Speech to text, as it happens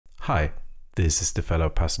Hi, this is the fellow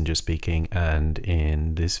passenger speaking, and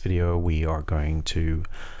in this video we are going to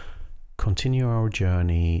continue our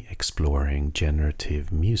journey exploring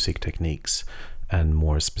generative music techniques, and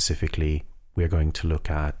more specifically we're going to look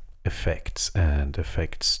at effects and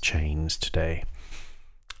effects chains today.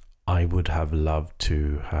 I would have loved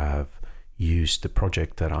to have used the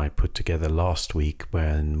project that I put together last week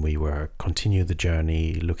when we were continue the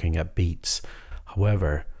journey looking at beats.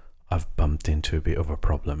 However, I've bumped into a bit of a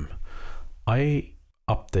problem. I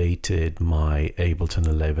updated my Ableton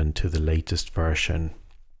 11 to the latest version.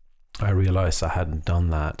 I realized I hadn't done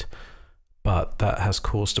that, but that has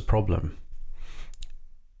caused a problem.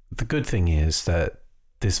 The good thing is that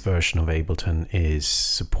this version of Ableton is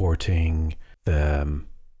supporting the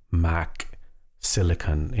Mac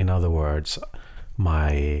Silicon. In other words,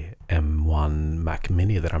 my M1 Mac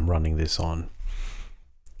Mini that I'm running this on.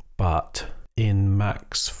 But in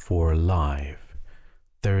Macs for Live,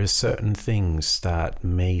 there is certain things that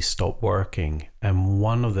may stop working, and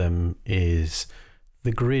one of them is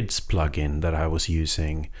the grids plugin that I was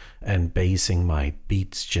using and basing my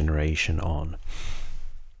beats generation on.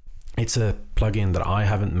 It's a plugin that I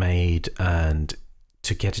haven't made, and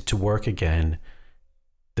to get it to work again,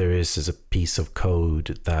 there is a piece of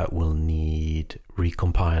code that will need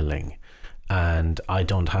recompiling, and I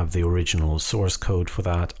don't have the original source code for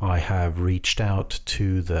that. I have reached out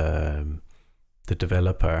to the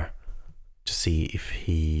developer to see if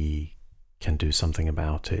he can do something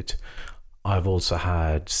about it. I've also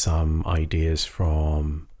had some ideas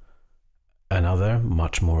from another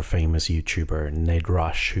much more famous YouTuber, Ned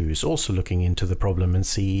Rush, who's also looking into the problem and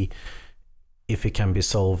see if it can be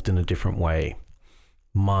solved in a different way.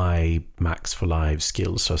 My Macs for Live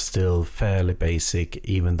skills are still fairly basic,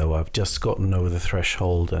 even though I've just gotten over the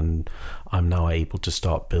threshold and I'm now able to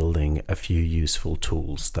start building a few useful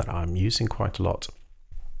tools that I'm using quite a lot.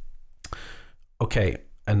 Okay,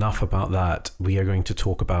 enough about that. We are going to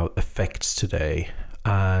talk about effects today,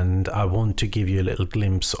 and I want to give you a little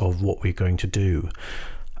glimpse of what we're going to do.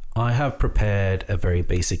 I have prepared a very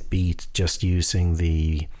basic beat just using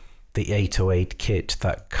the 808 kit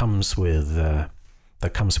that comes with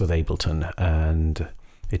Ableton, and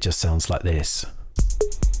it just sounds like this.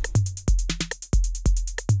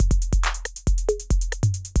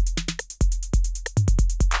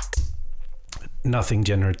 Nothing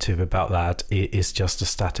generative about that. It is just a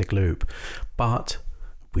static loop, but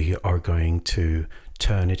we are going to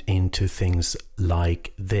turn it into things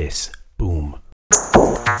like this. Boom.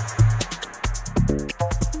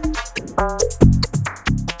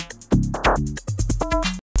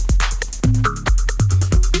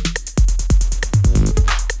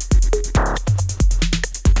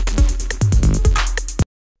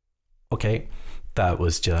 Okay, that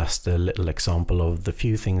was just a little example of the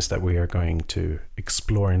few things that we are going to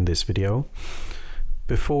explore in this video.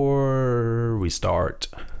 Before we start,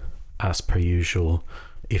 as per usual,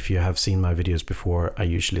 if you have seen my videos before, I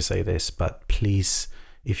usually say this, but please,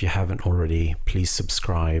 if you haven't already, please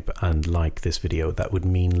subscribe and like this video. That would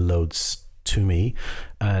mean loads to me,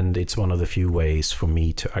 and it's one of the few ways for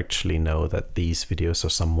me to actually know that these videos are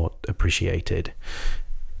somewhat appreciated.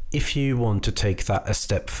 If you want to take that a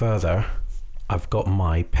step further, I've got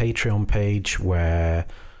my Patreon page where,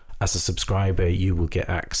 as a subscriber, you will get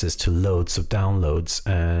access to loads of downloads,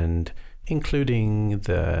 and including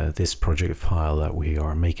this project file that we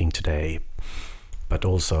are making today. But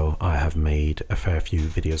also I have made a fair few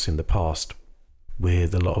videos in the past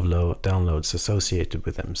with a lot of low downloads associated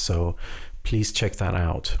with them, so please check that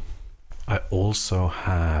out. I also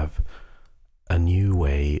have a new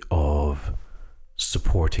way of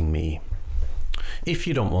supporting me. If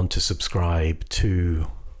you don't want to subscribe to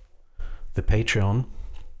the Patreon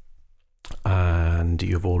and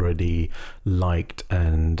you've already liked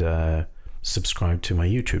and subscribed to my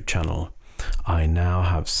YouTube channel, I now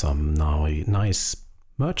have some nice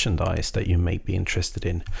merchandise that you may be interested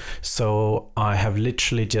in. So I have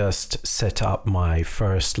literally just set up my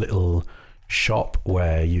first little shop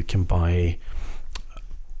where you can buy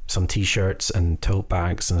some t-shirts and tote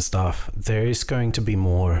bags and stuff. There is going to be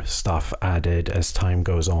more stuff added as time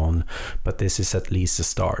goes on, but this is at least a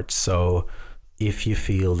start. So if you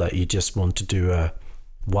feel that you just want to do a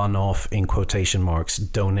one-off, in quotation marks,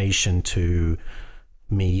 donation to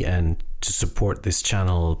me and to support this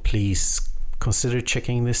channel, please consider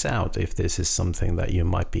checking this out if this is something that you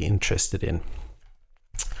might be interested in.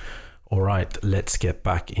 All right, let's get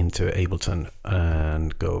back into Ableton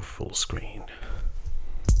and go full screen.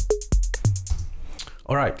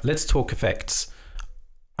 All right, let's talk effects.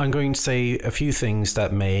 I'm going to say a few things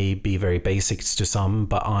that may be very basic to some,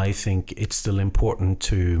 but I think it's still important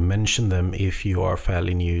to mention them if you are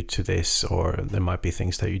fairly new to this, or there might be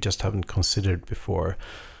things that you just haven't considered before.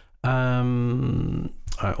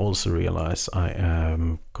 I also realize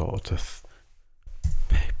I got a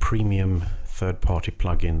premium third-party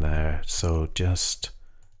plugin there, so just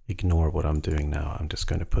ignore what I'm doing now. I'm just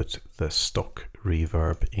going to put the stock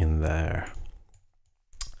reverb in there.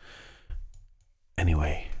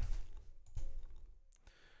 Anyway,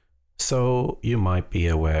 so you might be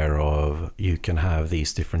aware of, you can have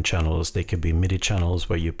these different channels. They can be MIDI channels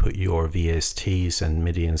where you put your VSTs and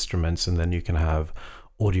MIDI instruments, and then you can have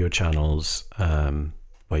audio channels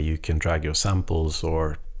where you can drag your samples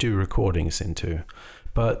or do recordings into.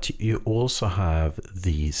 But you also have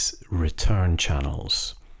these return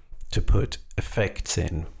channels to put effects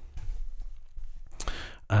in.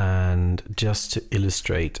 And just to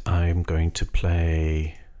illustrate, I'm going to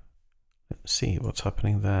play, let's see what's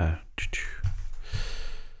happening there.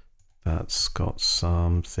 That's got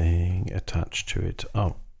something attached to it.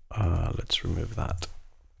 Oh, let's remove that.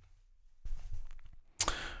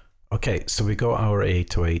 Okay, so we got our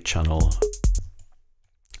 808 channel,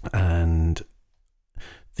 and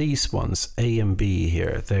these ones, A and B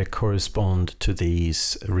here, they correspond to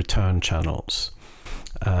these return channels.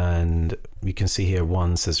 And you can see here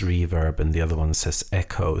one says reverb and the other one says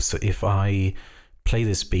echo. So if I play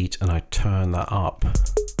this beat and I turn that up,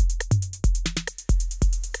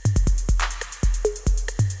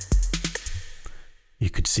 you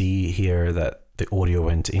could see here that the audio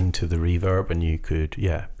went into the reverb, and you could,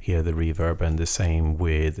 yeah, hear the reverb. And the same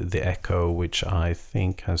with the echo, which I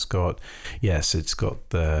think has got, yes, it's got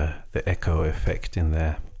the echo effect in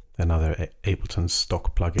there, another Ableton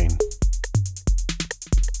stock plugin.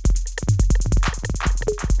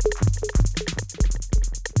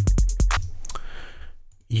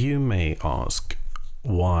 You may ask,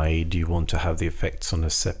 why do you want to have the effects on a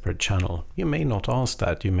separate channel? You may not ask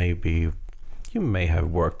that. You may have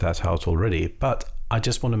worked that out already, but I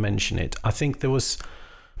just want to mention it. I think there was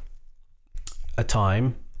a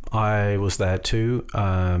time, I was there too,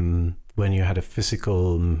 when you had a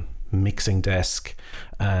physical mixing desk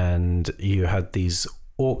and you had these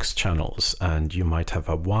aux channels, and you might have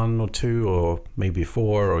a 1 or 2 or maybe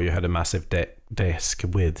 4, or you had a massive desk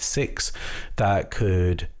with 6 that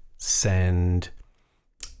could send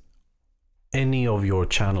any of your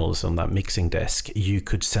channels on that mixing desk. You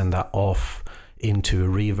could send that off into a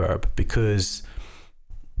reverb, because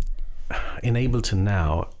in Ableton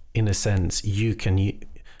now, in a sense, you can,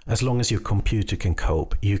 as long as your computer can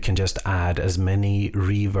cope, you can just add as many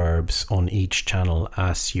reverbs on each channel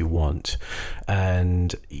as you want.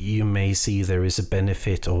 And you may see there is a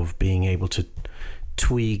benefit of being able to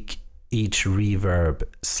tweak each reverb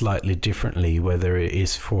slightly differently, whether it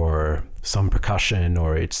is for some percussion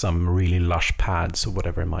or it's some really lush pads or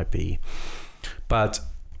whatever it might be. But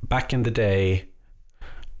back in the day,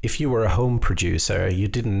 if you were a home producer, you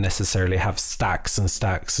didn't necessarily have stacks and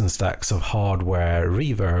stacks and stacks of hardware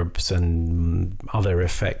reverbs and other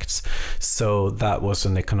effects. So that was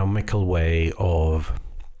an economical way of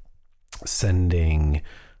sending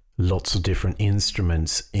lots of different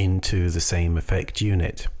instruments into the same effect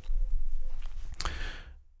unit.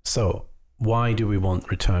 So why do we want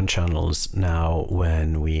return channels now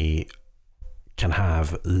when we can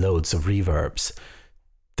have loads of reverbs?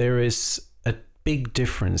 There is a big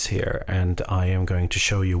difference here, and I am going to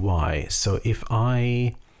show you why. So if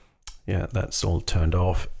I, yeah, that's all turned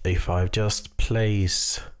off. If I just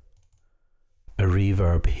place a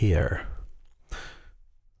reverb here,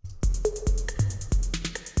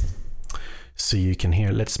 so you can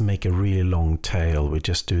hear, let's make a really long tail. We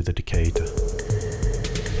just do the decade.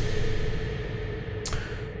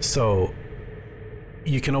 So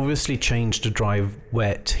you can obviously change the drive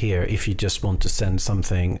wet here if you just want to send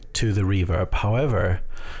something to the reverb. However,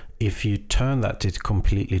 if you turn that to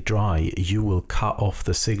completely dry, you will cut off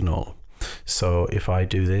the signal. So if I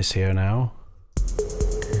do this here now,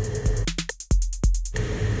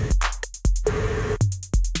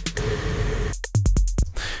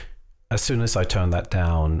 as soon as I turn that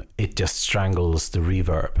down, it just strangles the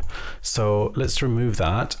reverb. So let's remove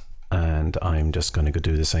that. And I'm just going to go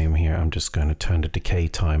do the same here. I'm just going to turn the decay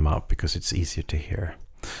time up because it's easier to hear.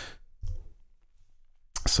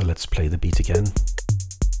 So let's play the beat again.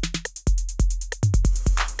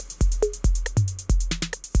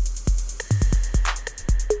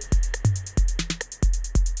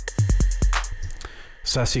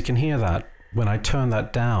 So as you can hear that, when I turn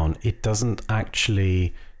that down, it doesn't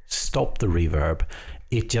actually stop the reverb.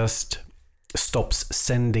 It just stops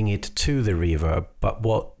sending it to the reverb, but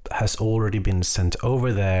what has already been sent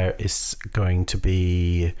over there is going to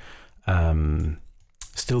be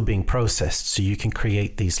still being processed, so you can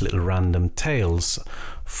create these little random tails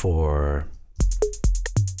for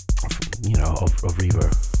you know, of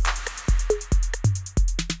reverb.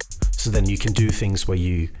 So then you can do things where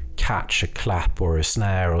you catch a clap or a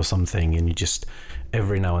snare or something, and you just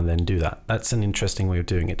every now and then do that. That's an interesting way of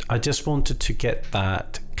doing it. I just wanted to get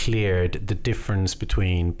that cleared, the difference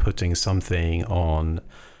between putting something on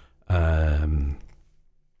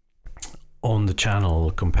the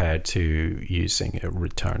channel compared to using a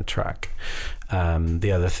return track.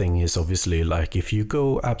 The other thing is obviously, like, if you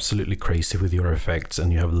go absolutely crazy with your effects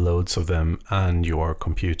and you have loads of them and your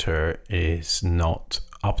computer is not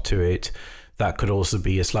up to it, that could also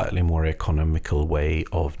be a slightly more economical way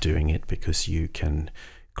of doing it, because you can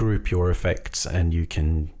group your effects and you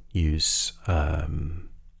can use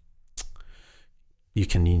you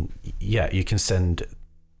can send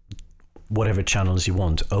whatever channels you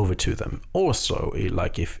want over to them. Also,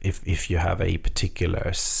 like if you have a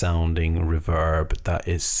particular sounding reverb that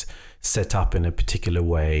is set up in a particular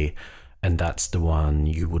way, and that's the one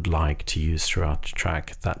you would like to use throughout the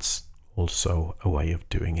track, that's also a way of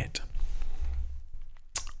doing it.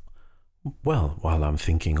 Well, while I'm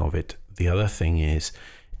thinking of it, the other thing is,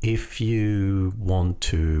 if you want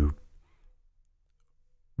to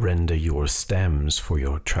render your stems for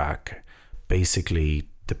your track, basically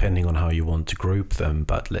depending on how you want to group them,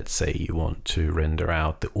 but let's say you want to render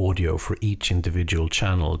out the audio for each individual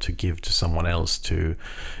channel to give to someone else to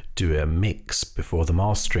do a mix before the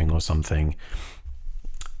mastering or something,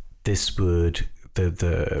 this would,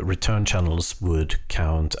 the return channels would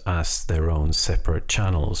count as their own separate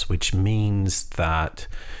channels, which means that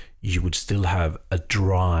you would still have a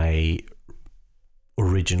dry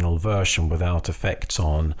original version without effects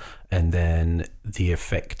on, and then the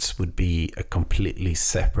effects would be a completely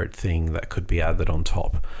separate thing that could be added on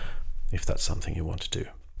top, if that's something you want to do.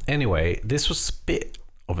 Anyway, this was a bit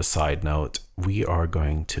of a side note. We are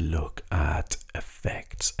going to look at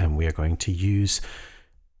effects, and we are going to use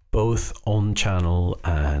both on channel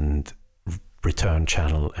and return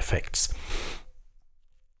channel effects.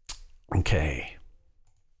 Okay,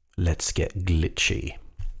 let's get glitchy.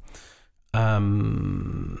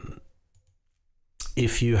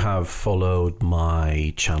 If you have followed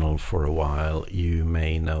my channel for a while, you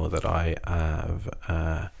may know that I have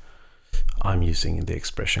I'm using the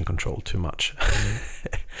expression control too much.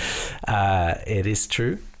 It is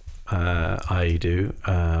true, I do,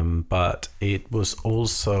 but it was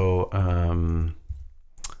also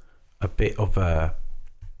a bit of a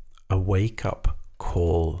wake-up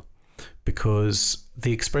call, because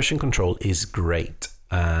the expression control is great,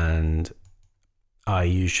 and I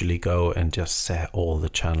usually go and just set all the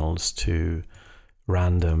channels to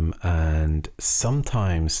random, and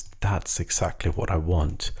sometimes that's exactly what I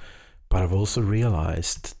want. But I've also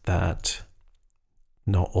realized that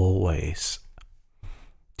not always.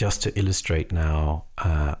 Just to illustrate now,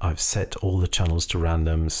 I've set all the channels to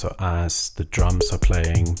random, so as the drums are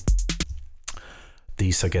playing,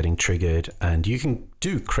 these are getting triggered, and you can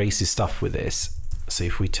do crazy stuff with this. So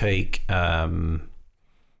if we take a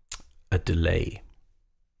delay,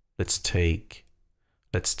 we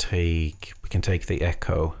can take the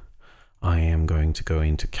echo. I am going to go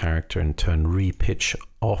into character and turn repitch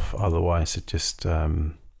off, otherwise it just,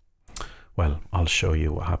 well, I'll show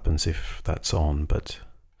you what happens if that's on, but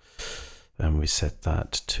then we set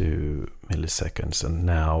that to milliseconds, and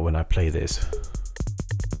now when I play this,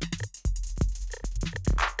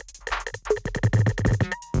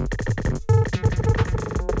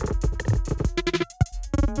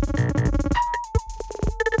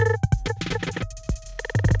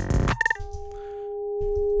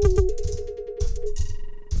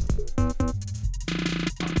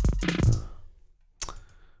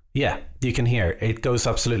 yeah, you can hear it goes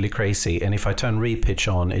absolutely crazy, and if I turn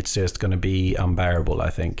repitch on, it's just going to be unbearable, I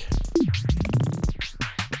think.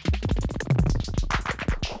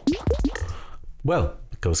 Well,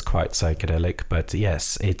 it goes quite psychedelic, but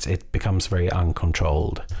yes, it becomes very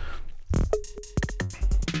uncontrolled.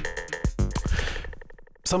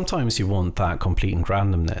 Sometimes you want that complete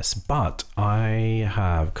randomness, but I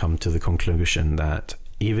have come to the conclusion that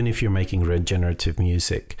even if you're making regenerative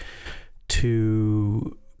music,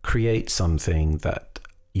 to create something that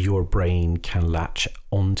your brain can latch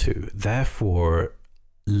onto, therefore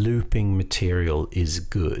looping material is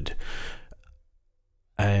good.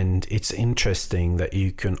 And it's interesting that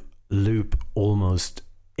you can loop almost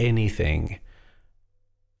anything,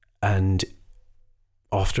 and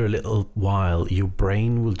after a little while your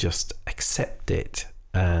brain will just accept it,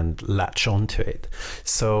 and latch onto it.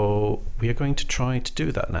 So we are going to try to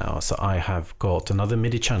do that now. So I have got another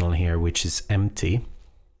MIDI channel here which is empty,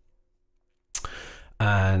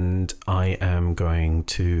 and I am going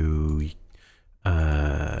to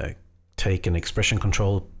take an expression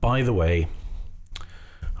control. By the way,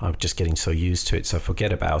 I'm just getting so used to it, so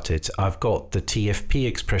forget about it. I've got the TFP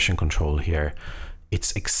expression control here.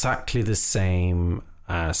 It's exactly the same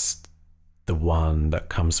as the one that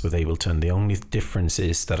comes with Ableton. The only difference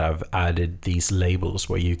is that I've added these labels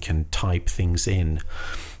where you can type things in,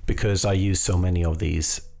 because I use so many of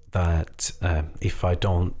these that if I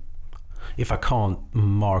can't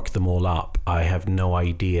mark them all up, I have no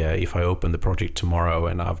idea if I open the project tomorrow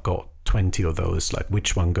and I've got 20 of those, like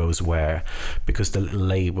which one goes where, because the little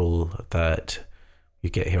label that you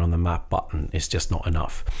get here on the map button is just not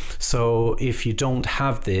enough. So if you don't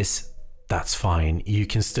have this, that's fine. You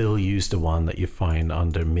can still use the one that you find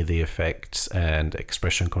under MIDI effects and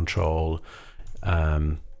expression control.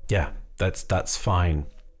 Yeah, that's fine.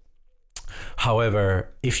 However,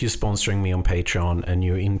 if you're sponsoring me on Patreon and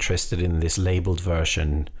you're interested in this labeled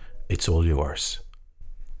version, it's all yours.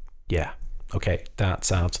 Yeah, okay,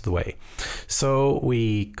 that's out of the way. So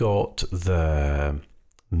we got the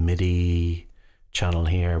MIDI channel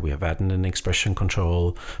here. We have added an expression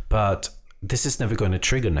control, but this is never going to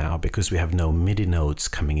trigger now because we have no MIDI nodes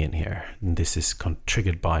coming in here. And this is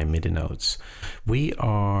triggered by MIDI nodes. We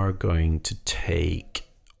are going to take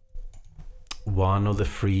one of the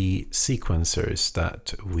free sequencers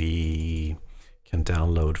that we can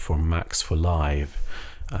download for Max for Live.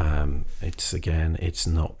 It's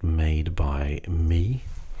not made by me,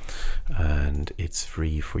 and it's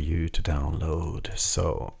free for you to download.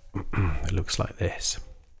 So it looks like this.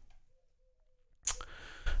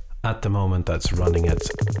 At the moment, that's running at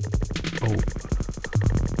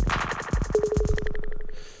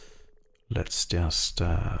let's just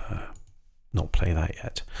not play that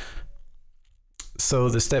yet. So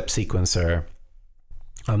the step sequencer,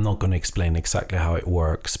 I'm not going to explain exactly how it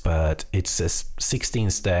works, but it's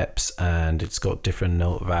 16 steps and it's got different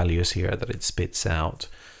note values here that it spits out.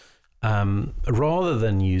 Rather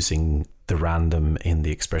than using the random in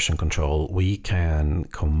the expression control, we can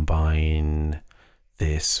combine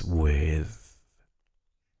this with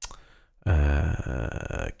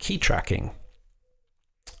key tracking.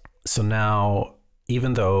 So now,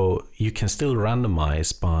 even though you can still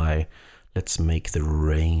randomize by, let's make the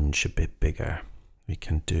range a bit bigger. We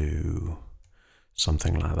can do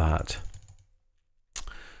something like that.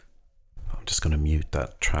 I'm just going to mute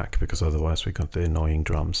that track because otherwise we got the annoying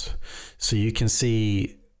drums. So you can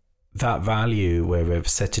see that value where we've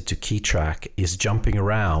set it to key track is jumping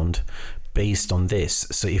around based on this.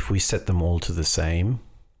 So if we set them all to the same,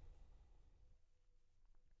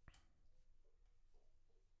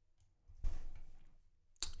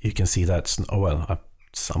 you can see that's, oh well,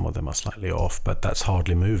 some of them are slightly off, but that's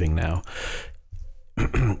hardly moving now.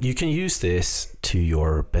 You can use this to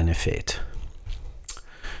your benefit.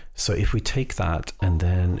 So if we take that and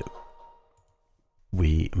then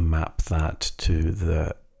we map that to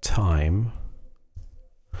the time.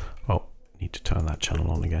 Oh, need to turn that channel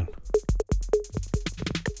on again.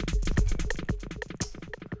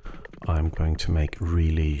 I'm going to make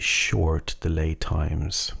really short delay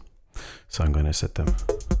times. So I'm going to set them.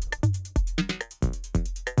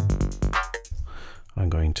 I'm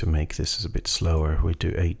going to make this as a bit slower. We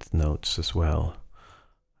do 8 notes as well.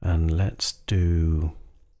 And let's do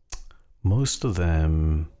most of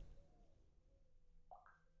them.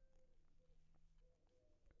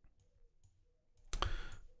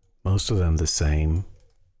 Most of them the same.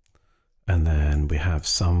 And then we have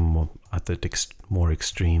some at the more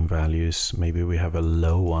extreme values. Maybe we have a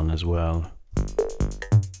low one as well.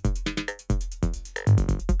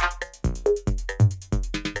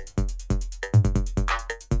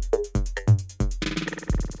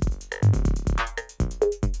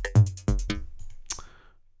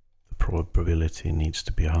 Probability needs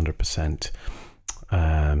to be 100%.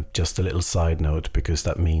 Just a little side note, because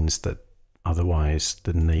that means that otherwise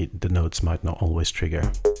the notes might not always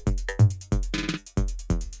trigger.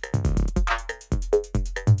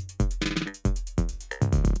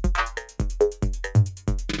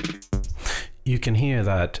 You can hear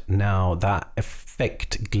that now, that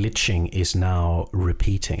effect glitching is now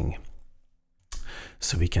repeating.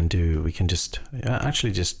 So we can just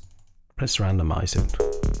actually just let's randomize it.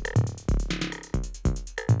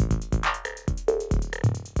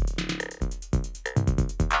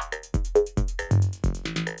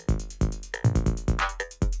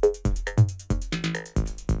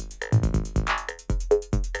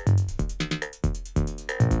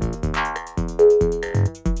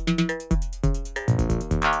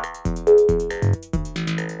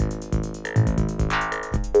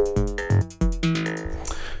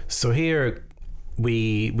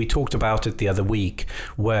 we talked about it the other week,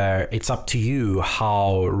 where it's up to you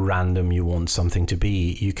how random you want something to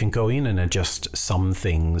be. You can go in and adjust some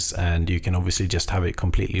things, and you can obviously just have it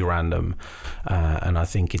completely random. And I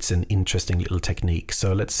think it's an interesting little technique.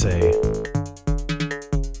 So let's say,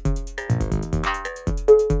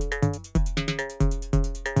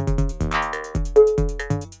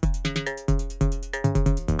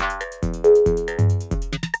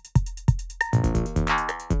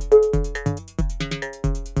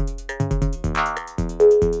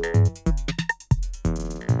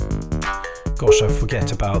 gosh, I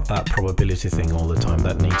forget about that probability thing all the time.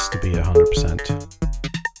 That needs to be 100%.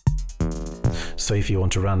 So if you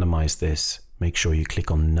want to randomize this, make sure you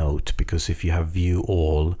click on Note, because if you have View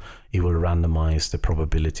All, it will randomize the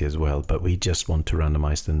probability as well. But we just want to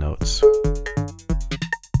randomize the notes.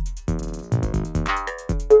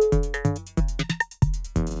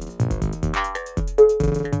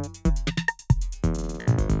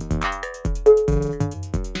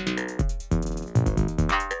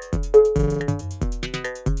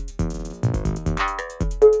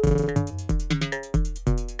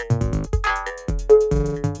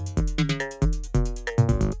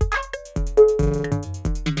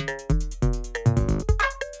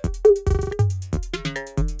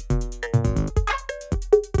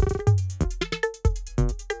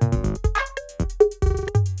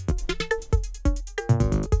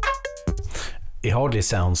 It hardly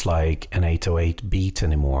sounds like an 808 beat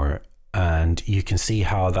anymore, and you can see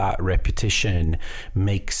how that repetition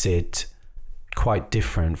makes it quite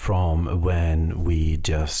different from when we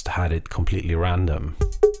just had it completely random.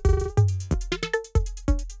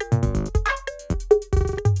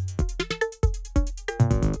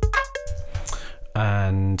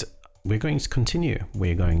 And we're going to continue.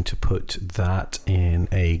 We're going to put that in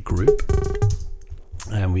a group.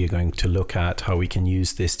 And we are going to look at how we can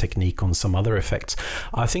use this technique on some other effects.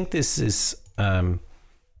 I think this is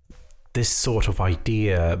this sort of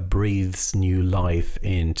idea breathes new life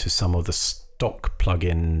into some of the stock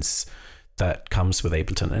plugins that comes with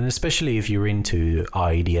Ableton, and especially if you're into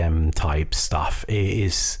IDM type stuff,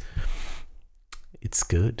 it's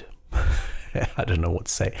good. I don't know what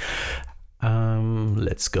to say.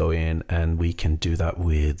 Let's go in and we can do that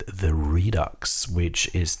with the Redux, which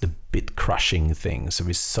is the bit crushing thing. So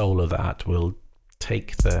we solo that. We'll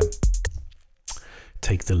take the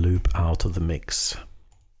loop out of the mix,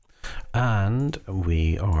 and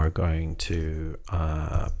we are going to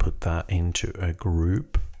put that into a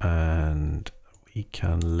group, and we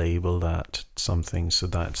can label that something. So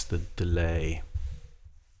that's the delay.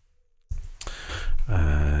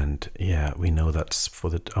 And yeah, we know that's for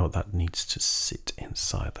the, oh, that needs to sit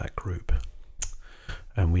inside that group.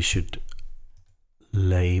 And we should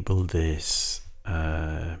label this,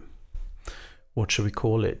 what should we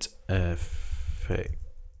call it? Effects,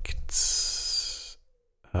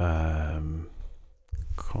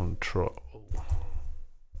 control.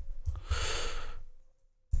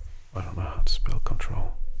 I don't know how to spell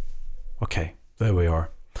control. Okay, there we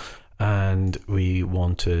are. And we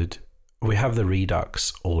have the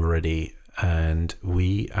Redux already, and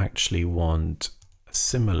we actually want a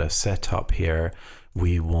similar setup here.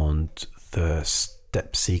 We want the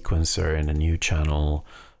step sequencer in a new channel.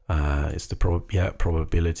 It's the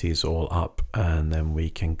probability is all up, and then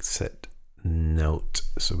we can set note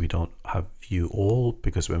so we don't have view all,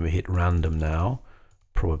 because when we hit random now,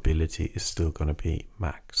 probability is still going to be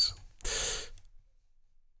max.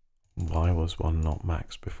 Why was one not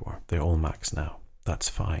max before? They're all max now. That's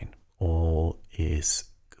fine. All is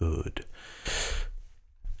good.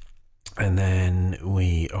 And then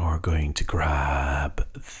we are going to grab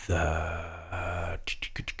the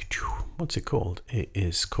what's it called? It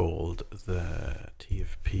is called the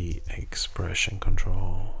TFP expression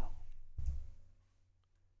control.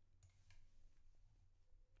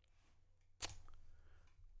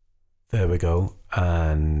 There we go.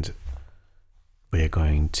 And we're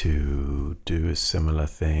going to do a similar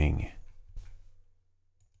thing.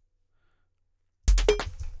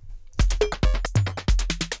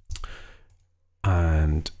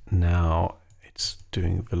 And now it's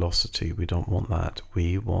doing velocity. We don't want that.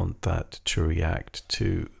 We want that to react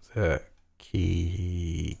to the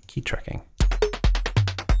key tracking.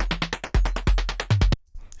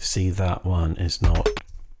 See, that one is not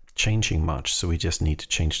changing much, so we just need to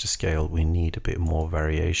change the scale. We need a bit more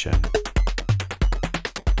variation.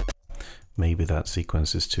 Maybe that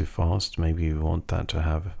sequence is too fast. Maybe we want that to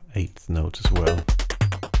have 8th note as well.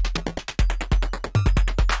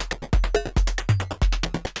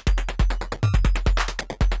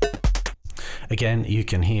 Again, you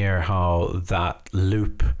can hear how that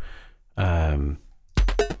loop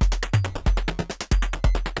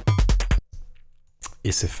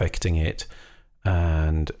is affecting it.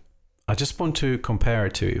 And I just want to compare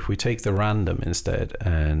it to, if we take the random instead,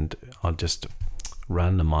 and I'll just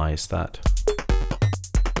randomize that.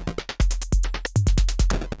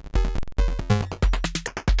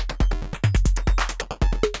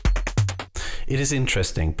 It is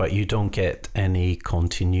interesting, but you don't get any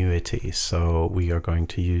continuity. So we are going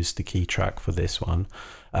to use the key track for this one.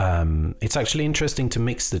 It's actually interesting to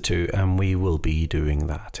mix the two, and we will be doing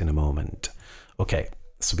that in a moment. Okay,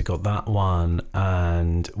 so we got that one,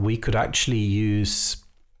 and we could actually use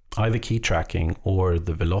either key tracking or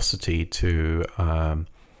the velocity to,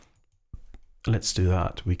 let's do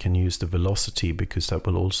that. We can use the velocity because that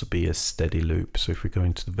will also be a steady loop. So if we go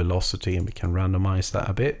into the velocity and we can randomize that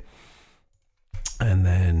a bit, and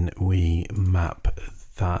then we map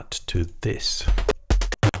that to this.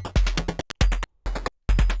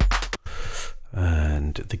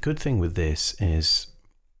 And the good thing with this is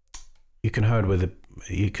you can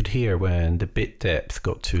hear when the bit depth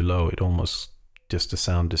got too low, it almost just the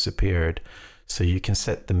sound disappeared. So you can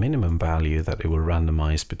set the minimum value that it will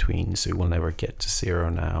randomize between, so it will never get to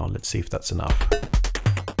 0 now. Let's see if that's enough.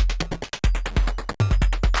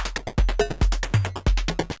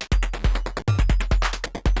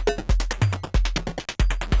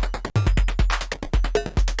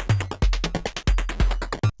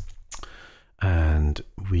 And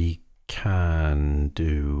we can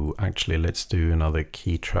do, actually, let's do another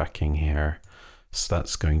key tracking here. So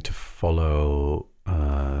that's going to follow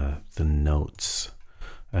the notes,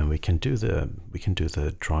 and we can do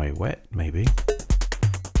the dry wet maybe.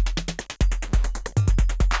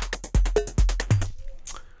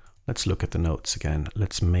 Let's look at the notes again.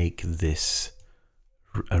 Let's make this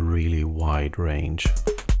a really wide range.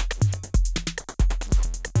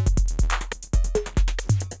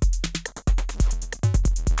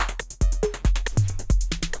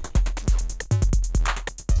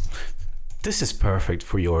 This is perfect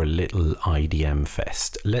for your little IDM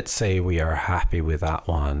fest. Let's say we are happy with that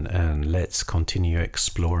one, and let's continue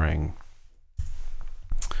exploring.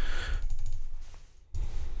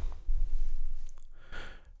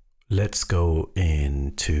 Let's go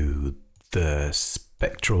into the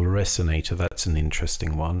spectral resonator. That's an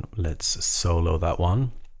interesting one. Let's solo that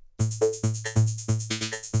one.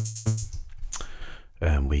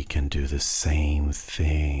 And we can do the same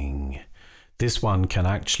thing. This one can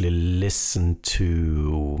actually listen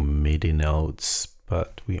to MIDI notes,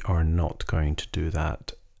 but we are not going to do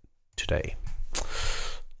that today.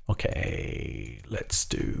 Okay, let's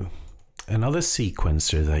do another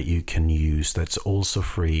sequencer that you can use that's also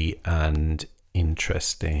free and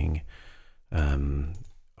interesting.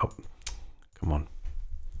 Oh, come on.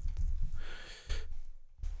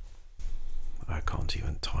 I can't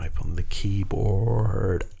even type on the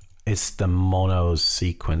keyboard. It's the mono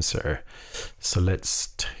sequencer. So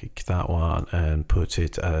let's take that one and put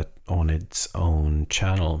it on its own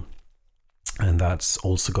channel. And that's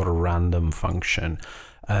also got a random function.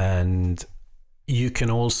 And you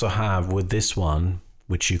can also have with this one,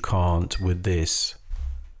 which you can't with this.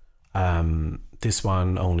 This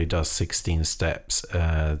one only does 16 steps.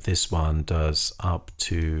 This one does up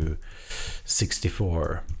to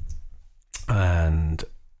 64. And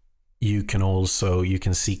you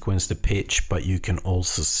can sequence the pitch, but you can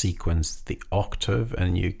also sequence the octave,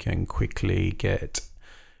 and you can quickly get,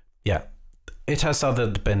 yeah, it has other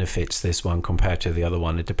benefits, this one, compared to the other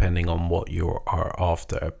one, depending on what you are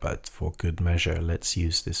after, but for good measure, let's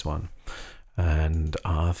use this one. And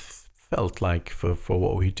I felt like for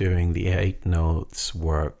what we're doing, the 8 notes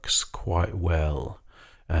works quite well.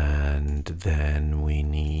 And then we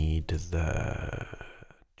need the,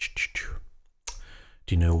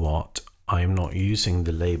 do you know what? I'm not using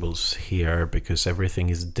the labels here because everything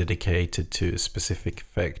is dedicated to a specific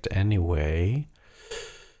effect anyway.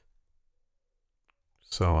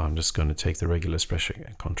 So I'm just going to take the regular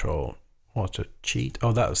expression control. What a cheat.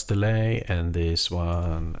 Oh, that's delay. And this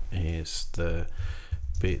one is the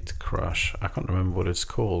bit crush. I can't remember what it's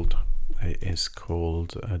called. It is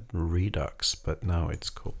called Redux, but now it's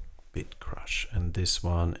called bit crush. And this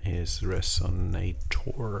one is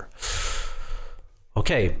resonator.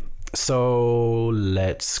 Okay, so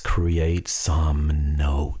let's create some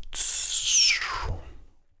notes.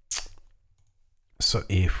 So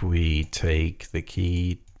if we take the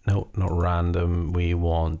key, no, not random, we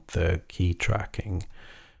want the key tracking.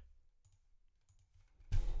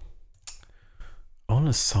 On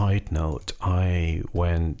a side note, I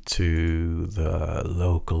went to the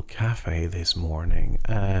local cafe this morning,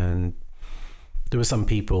 and there were some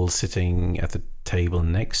people sitting at the table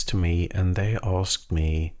next to me, and they asked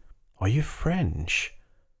me, "Are you French?"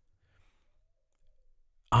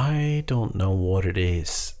 I don't know what it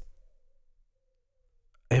is.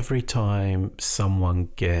 Every time someone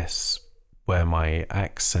guesses where my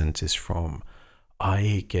accent is from,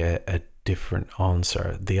 I get a different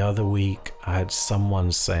answer. The other week I had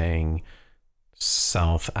someone saying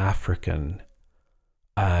South African,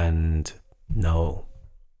 and no,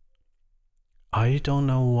 I don't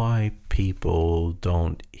know why people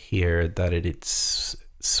don't hear that it's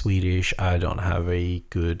Swedish. I don't have a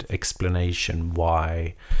good explanation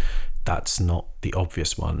why that's not the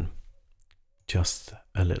obvious one. Just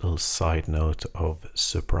a little side note of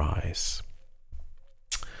surprise.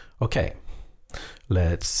 Okay,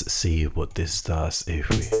 let's see what this does if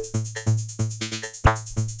we...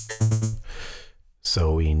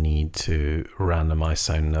 So we need to randomize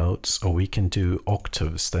sound notes, or we can do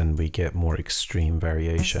octaves, then we get more extreme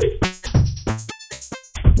variation.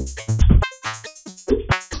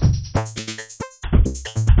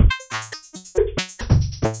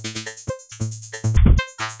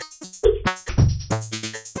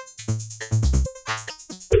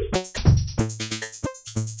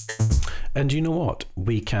 And you know what?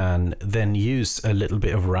 We can then use a little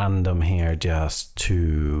bit of random here just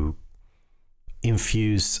to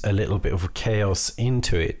infuse a little bit of chaos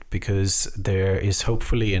into it, because there is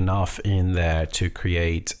hopefully enough in there to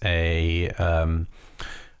create a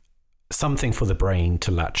something for the brain to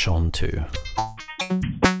latch on to.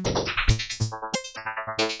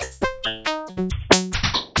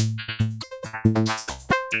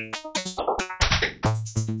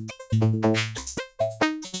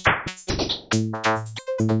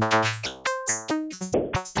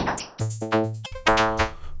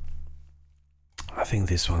 I think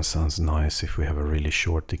this one sounds nice if we have a really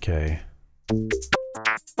short decay.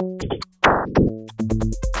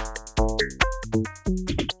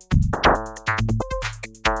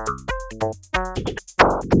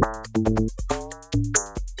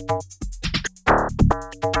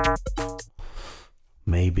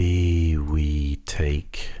 Maybe we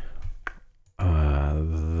take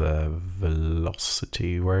the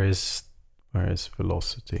velocity. Where is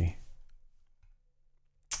velocity?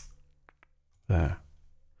 There.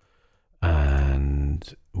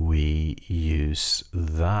 And we use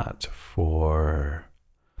that for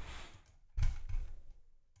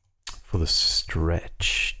the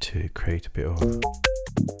stretch to create a bit of...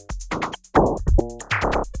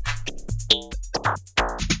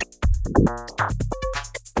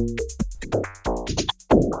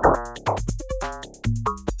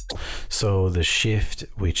 So the shift,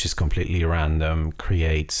 which is completely random,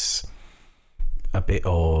 creates a bit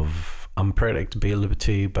of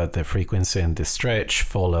unpredictability, but the frequency and the stretch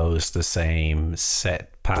follows the same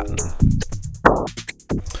set pattern.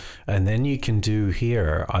 And then you can do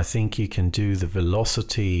here, I think you can do the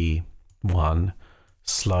velocity one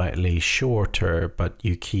slightly shorter, but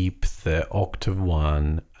you keep the octave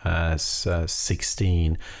one as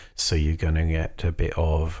 16, so you're going to get a bit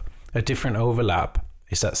of a different overlap.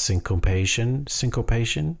 Is that syncopation?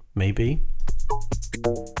 Syncopation, maybe?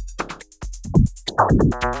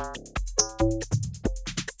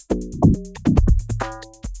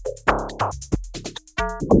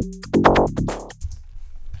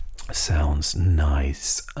 Sounds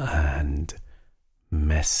nice and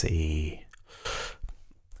messy.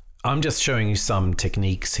 I'm just showing you some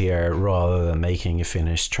techniques here rather than making a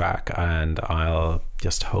finished track, and I'll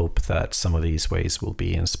just hope that some of these ways will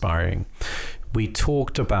be inspiring. We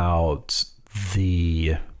talked about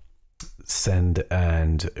the send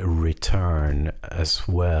and return as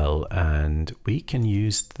well, and we can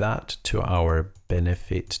use that to our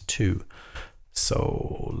benefit too.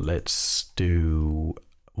 So let's do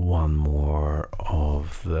one more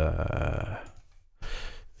of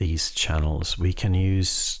these channels. We can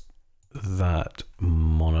use that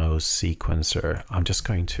mono sequencer. I'm just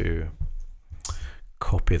going to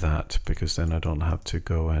copy that, because then I don't have to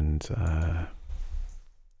go and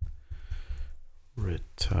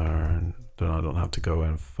return. Then I don't have to go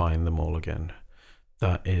and find them all again.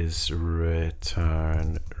 That is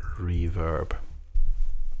return reverb,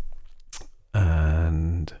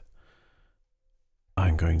 and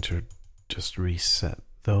I'm going to just reset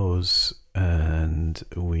those, and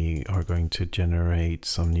we are going to generate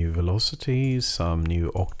some new velocities, some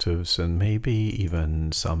new octaves, and maybe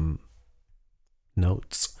even some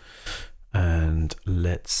notes. And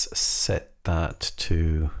let's set that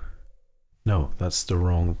to... No, that's the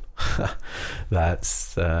wrong...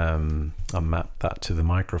 that's... I mapped that to the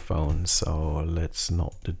microphone, so let's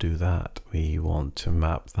not do that. We want to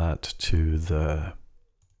map that to the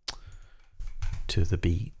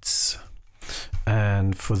beats.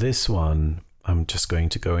 And for this one, I'm just going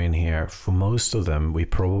to go in here. For most of them, we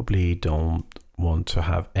probably don't want to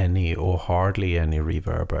have any or hardly any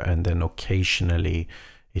reverb, and then occasionally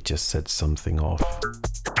it just sets something off.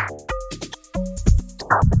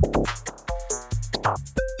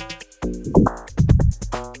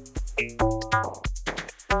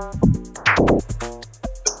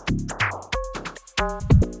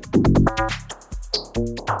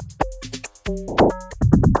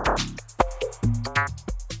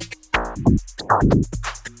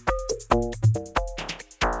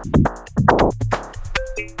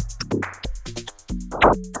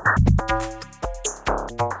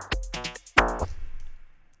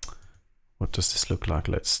 What does this look like?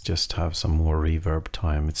 Let's just have some more reverb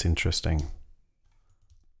time. It's interesting.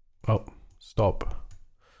 Oh, stop.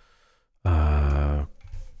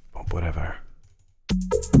 Whatever.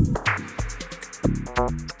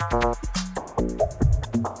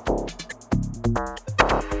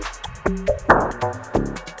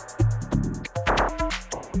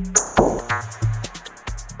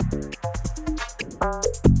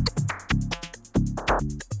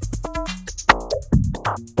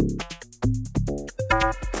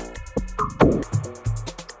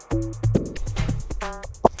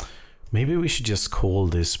 Maybe we should just call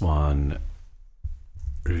this one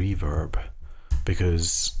reverb,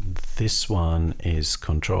 because this one is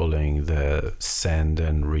controlling the send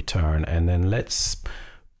and return. And then let's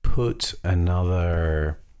put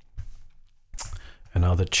another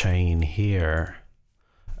chain here,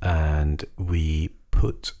 and we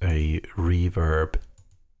put a reverb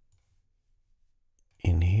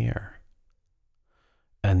in here.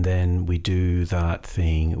 And then we do that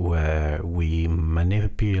thing where we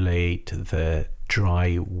manipulate the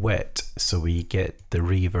dry wet, so we get the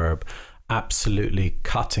reverb absolutely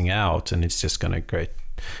cutting out, and it's just going to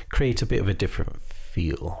create a bit of a different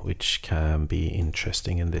feel, which can be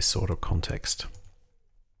interesting in this sort of context.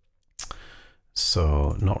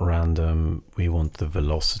 So not random, we want the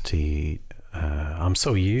velocity. I'm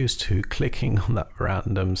so used to clicking on that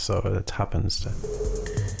random, so it happens to.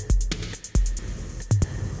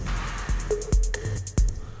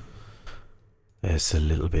 There's a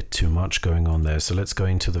little bit too much going on there, so let's go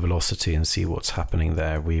into the velocity and see what's happening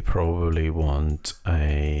there. We probably want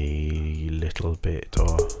a little bit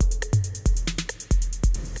of...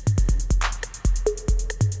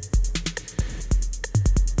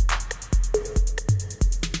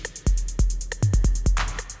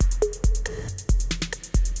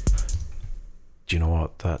 Do you know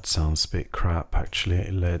what? That sounds a bit crap, actually.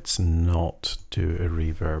 Let's not do a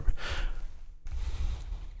reverb.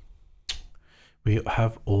 We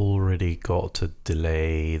have already got a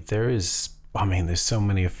delay. There is, I mean, there's so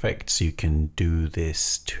many effects you can do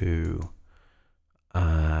this to.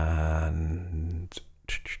 And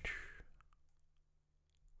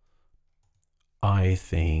I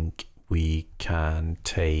think we can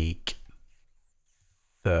take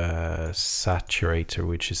the saturator,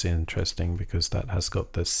 which is interesting because that has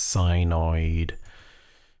got the sinoid,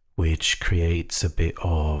 which creates a bit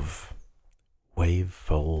of wave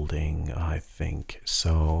folding, I think.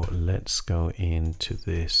 So let's go into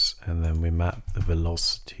this, and then we map the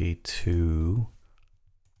velocity to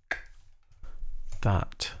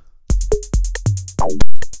that.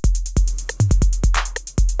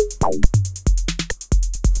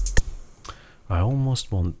 I almost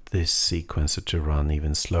want this sequencer to run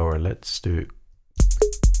even slower. Let's do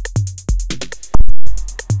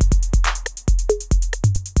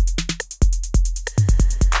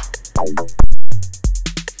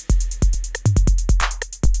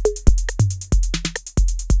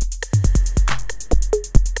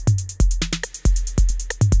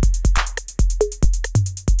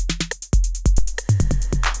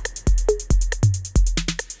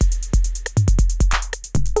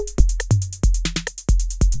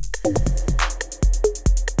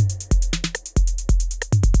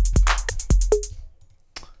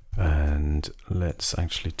let's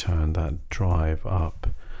actually turn that drive up.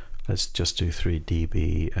 Let's just do 3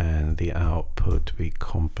 dB, and the output we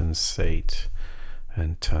compensate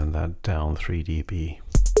and turn that down 3 dB.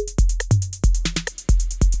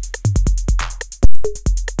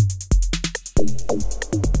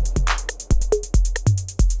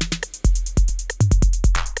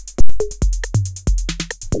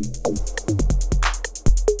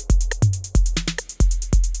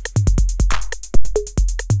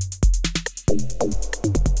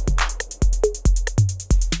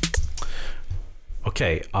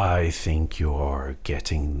 Okay, I think you're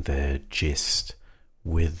getting the gist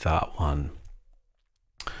with that one.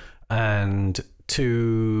 And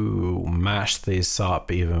to mash this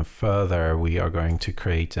up even further, we are going to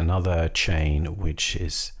create another chain which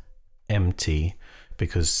is empty,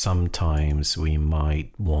 because sometimes we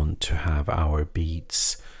might want to have our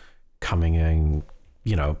beats coming in,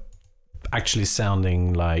 you know, actually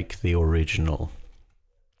sounding like the original.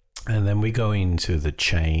 And then we go into the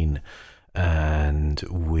chain and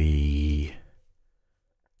we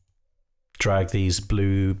drag these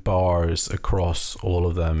blue bars across all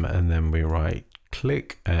of them, and then we right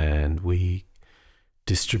click and we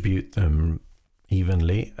distribute them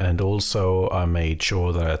evenly. And also I made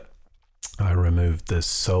sure that I removed the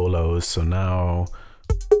solos, so now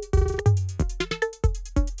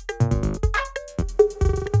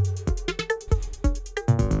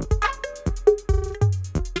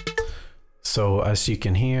as you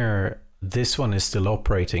can hear, this one is still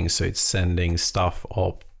operating, so it's sending stuff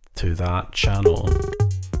up to that channel.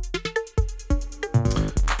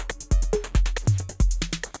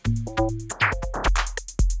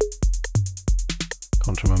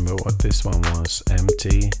 Can't remember what this one was.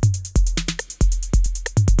 Empty.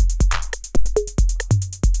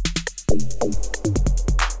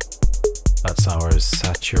 That's our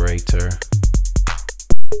saturator.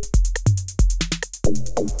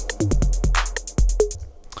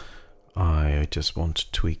 I just want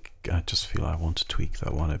to tweak, I just feel I want to tweak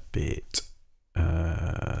that one a bit.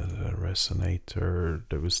 The resonator,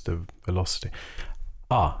 there was the velocity.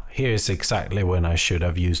 Here's exactly when I should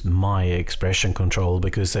have used my expression control,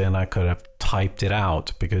 because then I could have typed it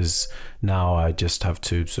out, because now I just have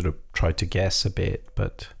to sort of try to guess a bit.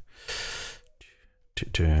 But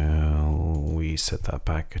we set that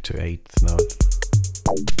back to 8th note.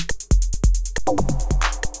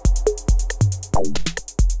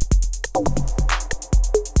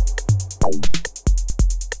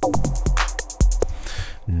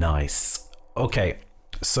 Nice. Okay,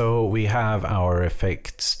 so we have our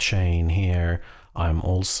effects chain here. I'm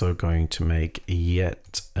also going to make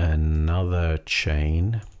yet another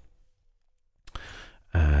chain,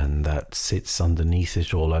 and that sits underneath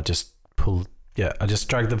it all. I just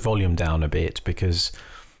drag the volume down a bit, because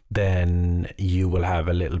then you will have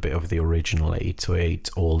a little bit of the original 808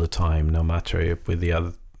 all the time, no matter if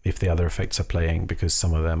the other effects are playing, because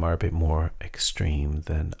some of them are a bit more extreme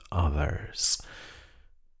than others.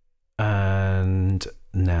 And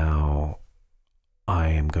now I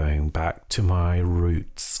am going back to my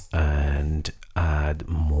roots and add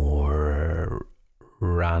more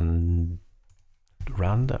random.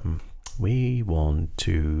 We want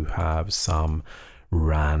to have some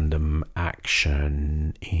random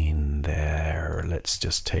action in there. Let's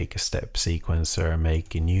just take a step sequencer,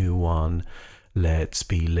 make a new one. Let's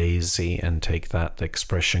be lazy and take that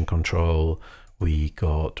expression control. We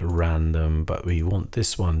got random, but we want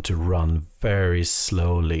this one to run very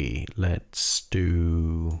slowly. Let's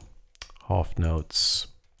do half notes.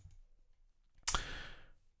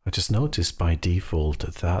 I just noticed by default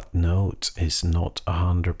that note is not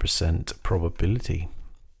 100% probability.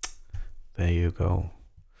 There you go.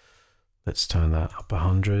 Let's turn that up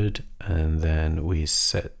 100, and then we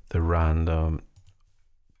set the random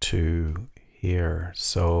to here.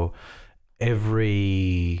 So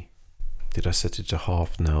every, did I set it to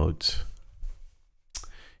half note?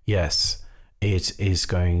 Yes, it is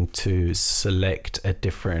going to select a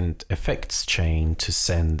different effects chain to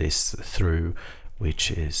send this through,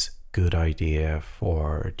 which is good idea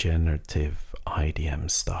for generative IDM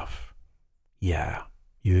stuff. Yeah,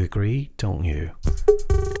 you agree, don't you?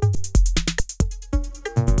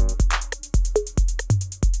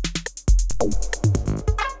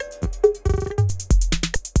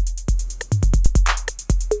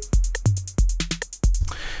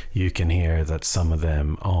 You can hear that some of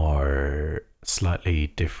them are slightly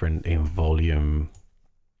different in volume,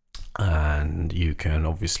 and you can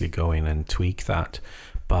obviously go in and tweak that,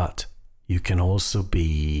 but you can also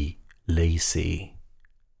be lazy.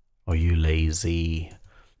 Are you lazy?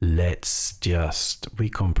 Let's just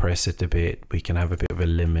recompress it a bit. We can have a bit of a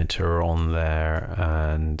limiter on there,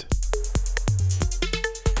 and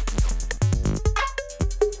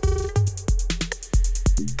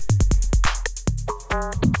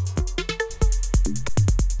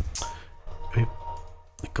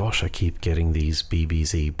gosh, I keep getting these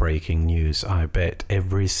BBC breaking news. I bet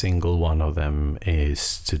every single one of them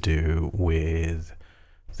is to do with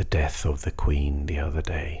the death of the Queen the other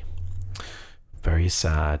day. Very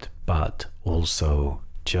sad, but also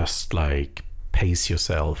just like pace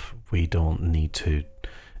yourself. We don't need to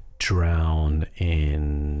drown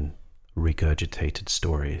in regurgitated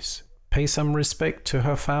stories. Pay some respect to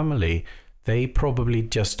her family. They probably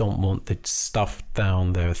just don't want it stuffed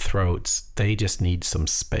down their throats. They just need some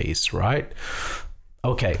space, right?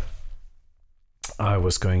 Okay. I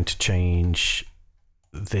was going to change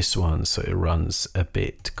this one so it runs a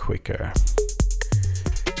bit quicker.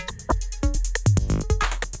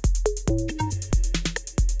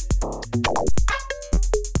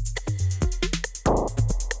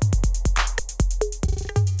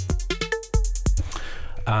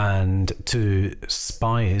 And to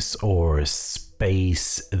spice or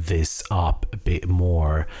space this up a bit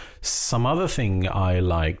more, some other thing I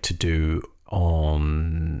like to do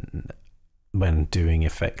when doing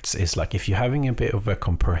effects is, like, if you're having a bit of a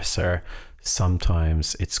compressor,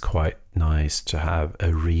 sometimes it's quite nice to have a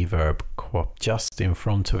reverb just in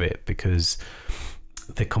front of it, because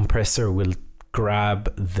the compressor will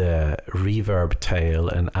grab the reverb tail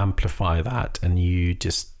and amplify that, and you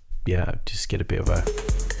just get a bit of a,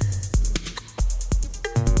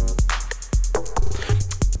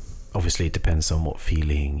 obviously it depends on what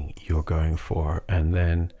feeling you're going for, and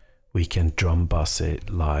then we can drum bus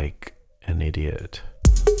it like an idiot.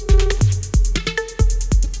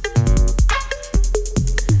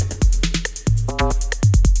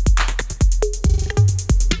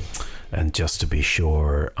 And just to be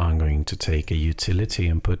sure, I'm going to take a utility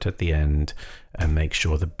input at the end and make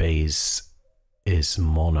sure the bass is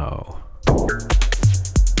mono.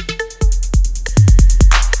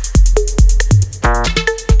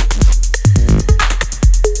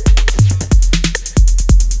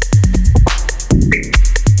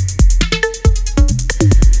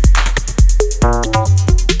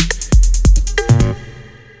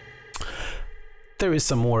 There is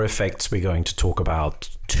some more effects we're going to talk about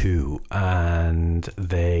too, and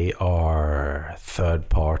they are third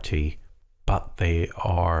party, but they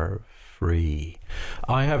are free.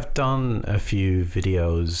 I have done a few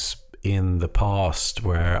videos in the past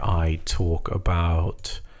where I talk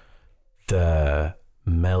about the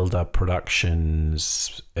Melda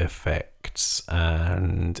Productions effects,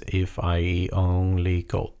 and if I only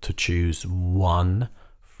got to choose one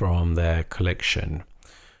from their collection,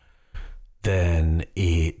 then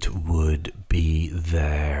it would be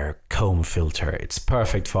their comb filter. It's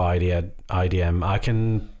perfect for IDM. I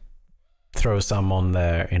can throw some on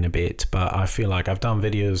there in a bit, but I feel like I've done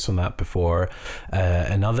videos on that before.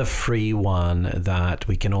 Another free one that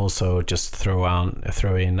we can also just throw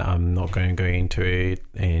in, I'm not going to go into it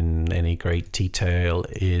in any great detail,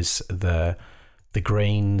 is the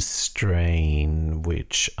grain strain,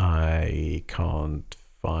 which I can't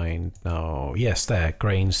find now. Yes, there,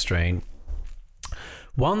 grain strain.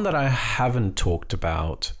 One that I haven't talked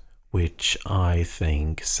about, which I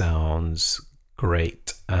think sounds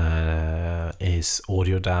great, is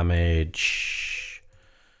Audio Damage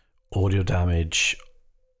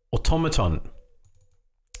Automaton.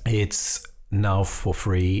 It's now for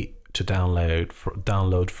free to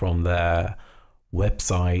download from their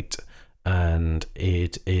website, and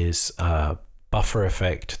it is a buffer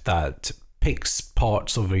effect that picks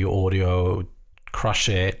parts of your audio, crush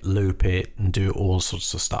it, loop it, and do all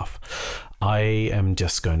sorts of stuff. I am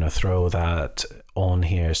just going to throw that on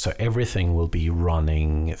here, so everything will be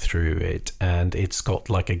running through it, and it's got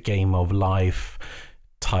like a game of life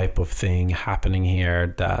type of thing happening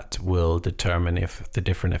here that will determine if the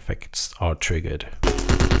different effects are triggered.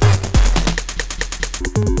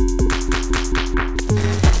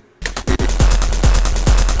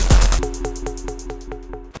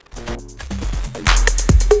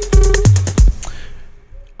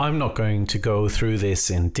 I'm not going to go through this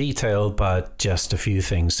in detail, but just a few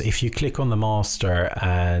things. If you click on the master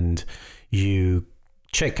and you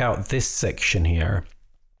check out this section here,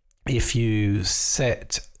 if you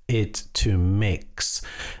set it to mix,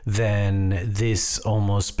 then this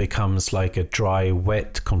almost becomes like a dry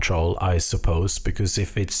wet control, I suppose, because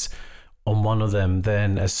if it's on one of them,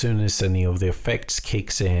 then as soon as any of the effects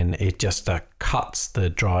kicks in, it just cuts the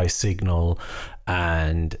dry signal,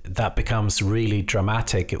 and that becomes really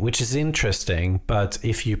dramatic, which is interesting. But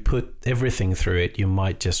if you put everything through it, you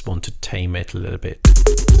might just want to tame it a little bit.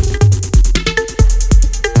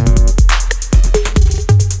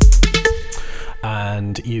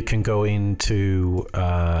 And you can go into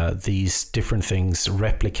these different things: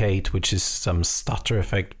 replicate, which is some stutter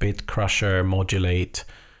effect, bit crusher, modulate.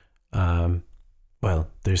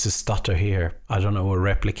 Well, there's a stutter here. I don't know what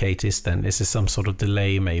replicate is then. This is some sort of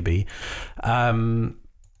delay maybe. And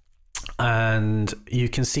you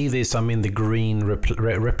can see this, I'm in the green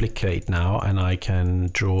replicate now, and I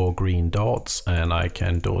can draw green dots, and I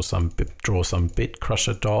can draw some bit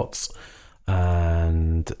crusher dots,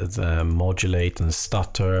 and the modulate and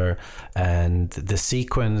stutter, and the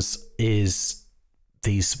sequence is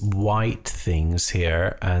these white things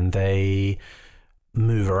here, and they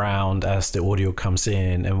move around as the audio comes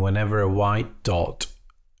in, and whenever a white dot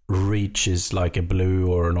reaches like a blue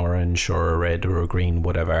or an orange or a red or a green,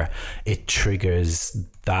 whatever, it triggers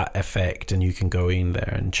that effect, and you can go in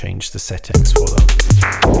there and change the settings for them.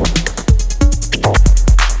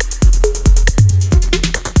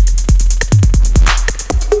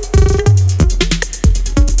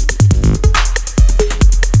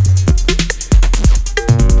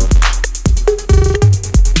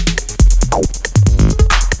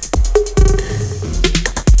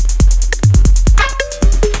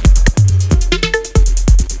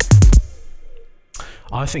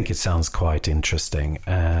 I think it sounds quite interesting,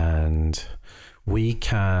 and we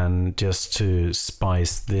can, just to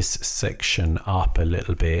spice this section up a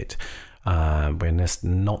little bit, we're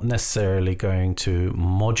not necessarily going to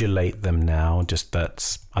modulate them now, just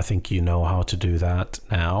that's, I think you know how to do that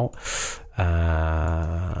now.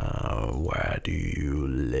 Where do you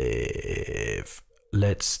live?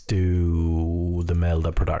 Let's do the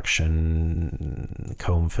Melda production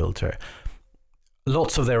comb filter.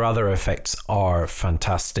 Lots of their other effects are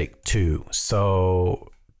fantastic too,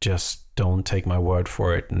 so just don't take my word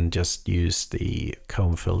for it and just use the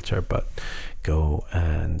comb filter, but go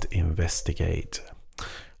and investigate.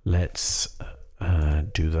 Let's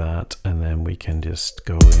do that, and then we can just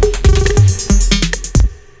go in.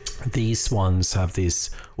 These ones have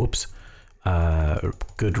these, whoops,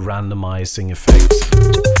 good randomizing effects.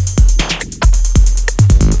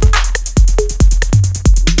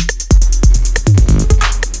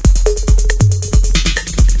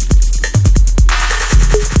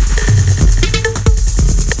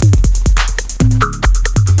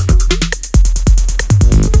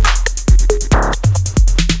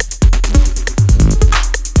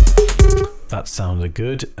 That sounded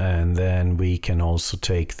good, and then we can also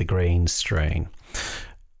take the grain strain.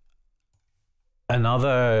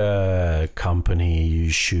 Another company you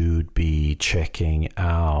should be checking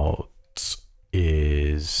out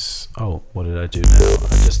is, oh, what did I do now?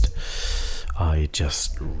 I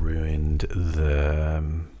just ruined the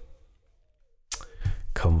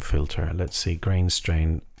comb filter. Let's see, grain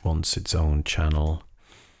strain wants its own channel.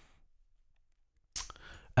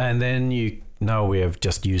 And then now we have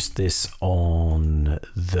just used this on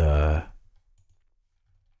the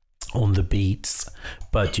beats,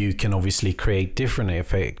 but you can obviously create different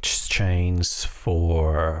effects chains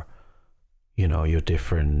for, you know, your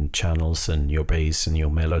different channels and your bass and your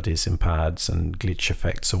melodies and pads and glitch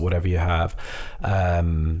effects or whatever you have.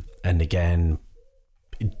 And again,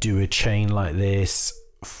 do a chain like this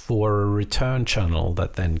for a return channel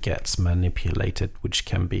that then gets manipulated, which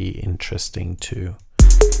can be interesting too.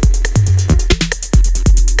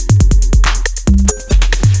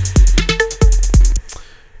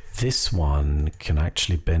 This one can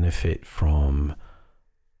actually benefit from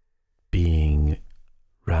being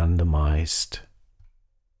randomized.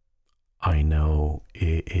 I know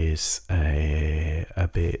it is a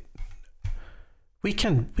bit, we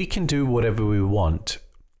can do whatever we want.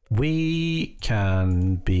 We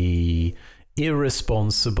can be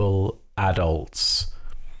irresponsible adults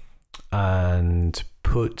and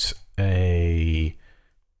put a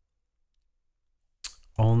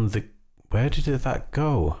on the, where did that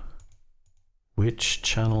go? Which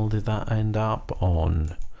channel did that end up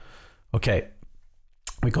on? Okay,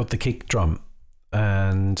 we got the kick drum,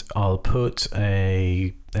 and I'll put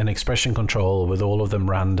an expression control with all of them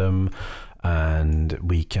random, and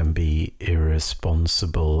we can be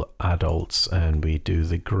irresponsible adults, and we do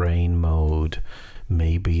the grain mode,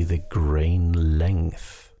 maybe the grain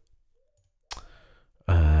length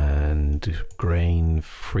and grain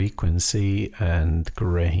frequency and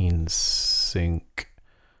grain sync.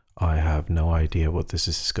 I have no idea what this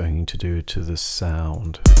is going to do to the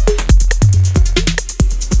sound.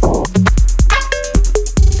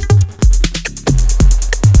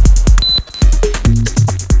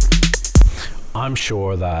 I'm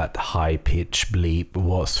sure that high pitch bleep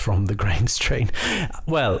was from the grain strain.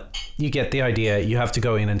 Well, you get the idea. You have to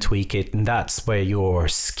go in and tweak it, and that's where your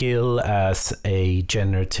skill as a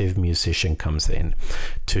generative musician comes in,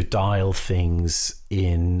 to dial things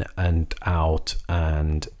in and out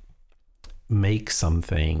and make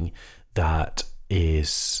something that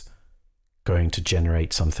is going to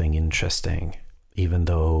generate something interesting, even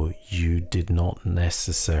though you did not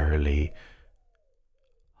necessarily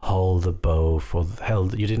hold the bow for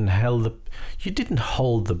you didn't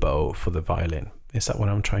hold the bow for the violin. Is that what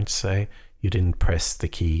I'm trying to say? You didn't press the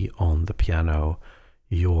key on the piano.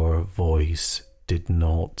 Your voice did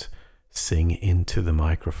not sing into the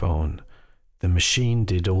microphone. The machine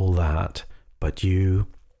did all that, but you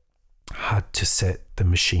had to set the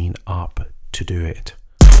machine up to do it.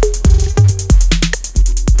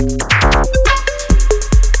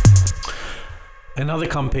 Another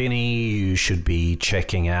company you should be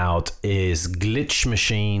checking out is Glitch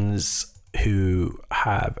Machines, who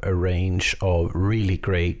have a range of really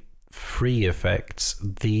great free effects.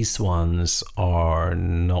 These ones are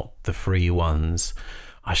not the free ones.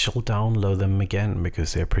 I shall download them again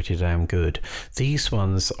because they're pretty damn good. These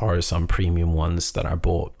ones are some premium ones that I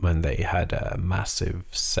bought when they had a massive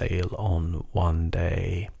sale on one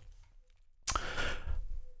day.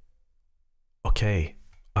 Okay.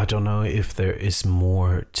 I don't know if there is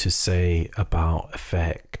more to say about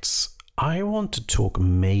effects. I want to talk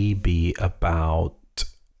maybe about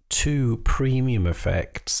two premium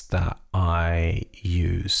effects that I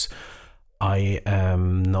use. I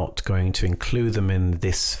am not going to include them in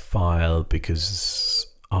this file because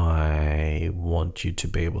I want you to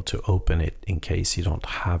be able to open it in case you don't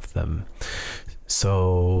have them.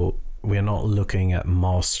 So we're not looking at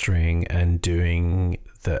mastering and doing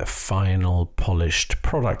the final polished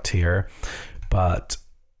product here, but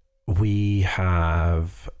we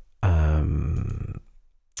have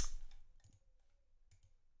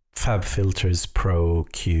FabFilters Pro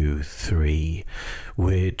Q3,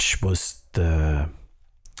 which was the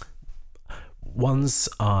once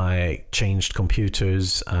I changed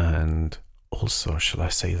computers, and also, shall I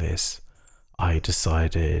say this, I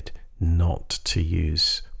decided not to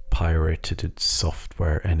use pirated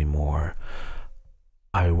software anymore.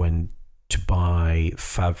 I went to buy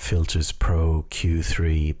FabFilters Pro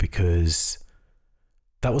Q3 because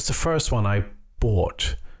that was the first one I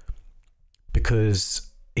bought, because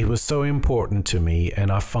it was so important to me, and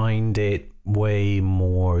I find it way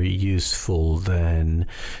more useful than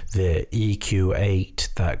the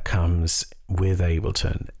EQ8 that comes with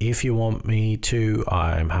Ableton. If you want me to,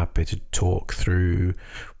 I'm happy to talk through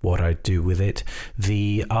what I do with it.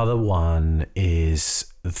 The other one is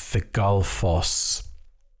the Gullfoss,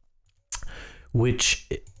 which,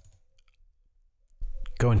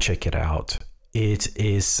 go and check it out. It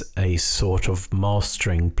is a sort of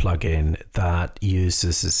mastering plugin that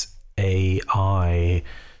uses AI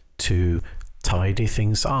to tidy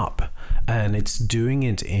things up, and it's doing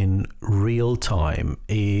it in real time.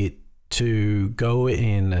 To go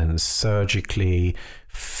in and surgically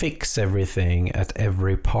fix everything at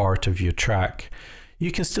every part of your track.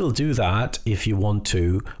 You can still do that if you want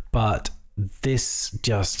to, but this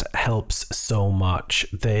just helps so much.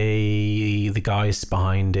 The guys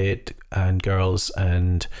behind it, and girls,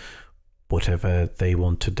 and whatever they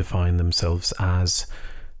want to define themselves as,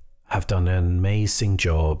 have done an amazing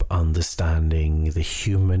job understanding the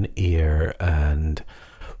human ear and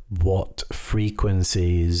what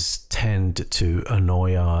frequencies tend to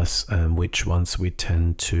annoy us and which ones we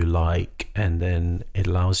tend to like, and then it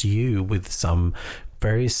allows you with some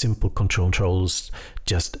very simple controls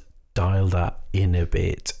just dial that in a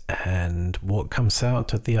bit, and what comes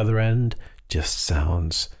out at the other end just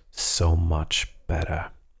sounds so much better.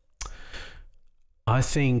 I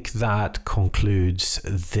think that concludes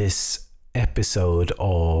this episode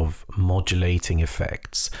of modulating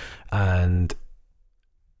effects, and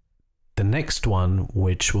the next one,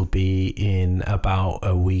 which will be in about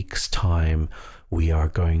a week's time, we are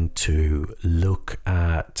going to look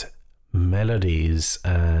at melodies,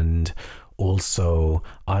 and also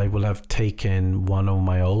I will have taken one of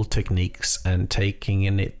my old techniques and taking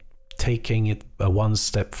it one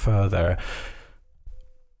step further,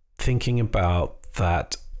 thinking about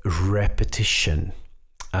that repetition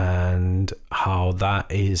and how that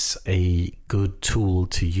is a good tool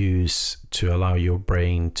to use to allow your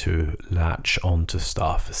brain to latch onto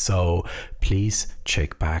stuff. So please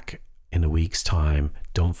check back in a week's time.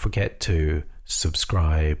 Don't forget to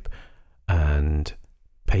subscribe, and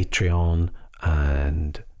Patreon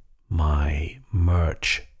and my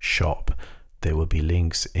merch shop. There will be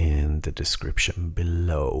links in the description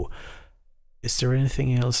below. Is there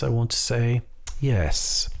anything else I want to say?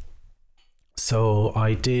 Yes. So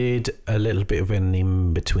I did a little bit of an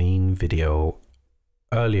in-between video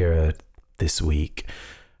earlier this week,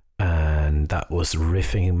 and that was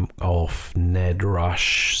riffing off Ned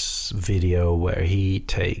Rush's video where he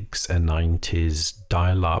takes a 90s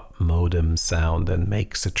dial-up modem sound and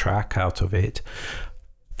makes a track out of it.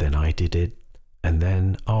 Then I did it, and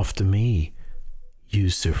then after me,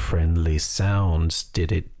 User-Friendly Sounds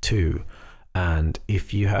did it too. And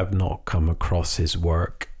if you have not come across his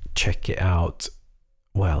work, check it out.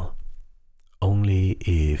 Well, only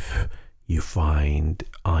if you find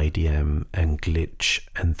IDM and glitch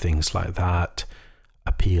and things like that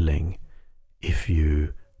appealing. If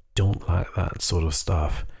you don't like that sort of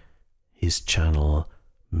stuff, his channel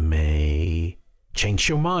may change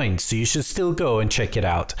your mind, so you should still go and check it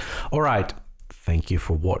out. All right, thank you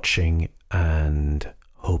for watching, and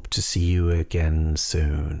hope to see you again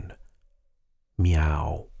soon.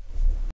 Meow.